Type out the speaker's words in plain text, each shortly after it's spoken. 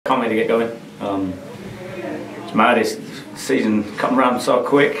can't wait to get going. It's mad, this season come round so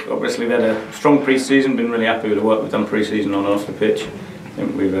quick. Obviously we had a strong pre-season, been really happy with the work we've done pre-season on and off the pitch. I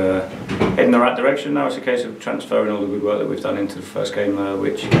think we've headed in the right direction now. It's a case of transferring all the good work that we've done into the first game,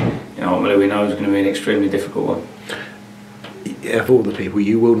 which ultimately we know is going to be an extremely difficult one. Of all the people,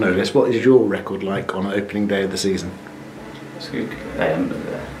 you will know this. What is your record like on opening day of the season? It's good.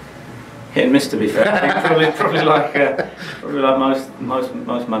 Hit and miss, to be fair. I think probably like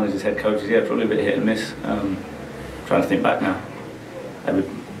most managers, head coaches. Yeah, probably a bit hit and miss. Trying to think back now.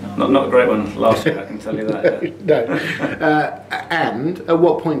 Not a great one last week, I can tell you that. Yeah. No. And at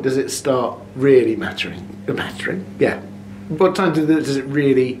what point does it start really mattering? Mattering? Yeah. What time does it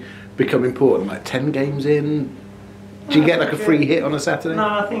really become important? Like 10 games in? Do you get like a free hit on a Saturday? No,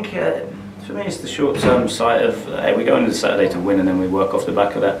 I think for me it's the short-term sight of we go into the Saturday to win and then we work off the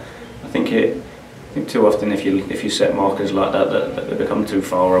back of that. I think too often if you set markers like that they become too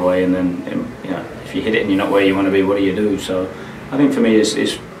far away, and then if you hit it and you're not where you want to be, what do you do? So I think for me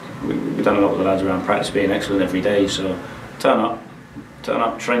we've done a lot with the lads around practice being excellent every day. So turn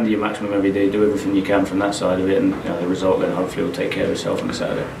up, train to your maximum every day, do everything you can from that side of it, and the result then hopefully will take care of itself on the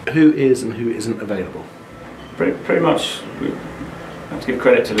Saturday. Who is and who isn't available? Pretty much, we have to give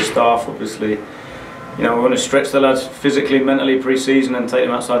credit to the staff. Obviously, we want to stretch the lads physically, mentally pre-season and take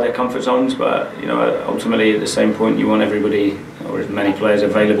them outside their comfort zones. But ultimately, at the same point, you want everybody or as many players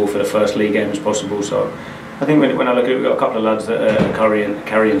available for the first league game as possible. So I think when I look at it, we've got a couple of lads that are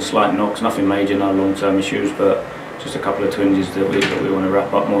carrying slight knocks, nothing major, no long-term issues, but just a couple of twinges that we want to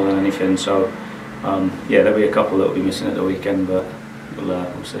wrap up more than anything. So there'll be a couple that will be missing at the weekend, but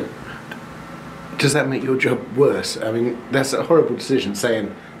we'll see. Does that make your job worse? I mean, that's a horrible decision,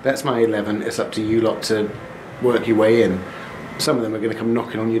 saying that's my 11, it's up to you lot to work your way in. Some of them are going to come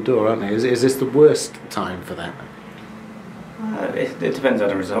knocking on your door, aren't they? Is this the worst time for that? It depends how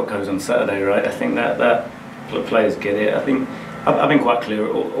the result goes on Saturday, right? I think that the players get it. I think I've been quite clear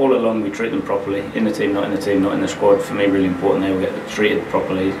all along. We treat them properly, in the team, not in the squad. For me, really important. They will get treated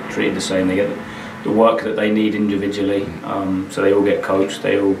properly, treated the same. They get the work that they need individually. So they all get coached.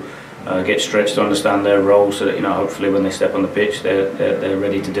 They all get stretched to understand their role, so that hopefully when they step on the pitch, they're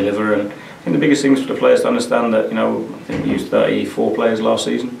ready to deliver. And I think the biggest thing is for the players to understand that I think we used 34 players last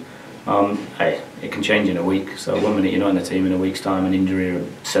season. It can change in a week. So 1 minute you're not in the team, in a week's time an injury or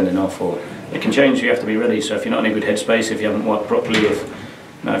sending off, or it can change. You have to be ready. So if you're not in a good headspace, if you haven't worked properly,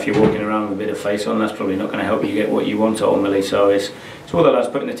 if you're walking around with a bit of face on, that's probably not going to help you get what you want ultimately. So it's all the lads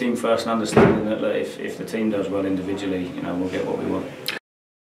putting the team first and understanding that if the team does well individually, we'll get what we want.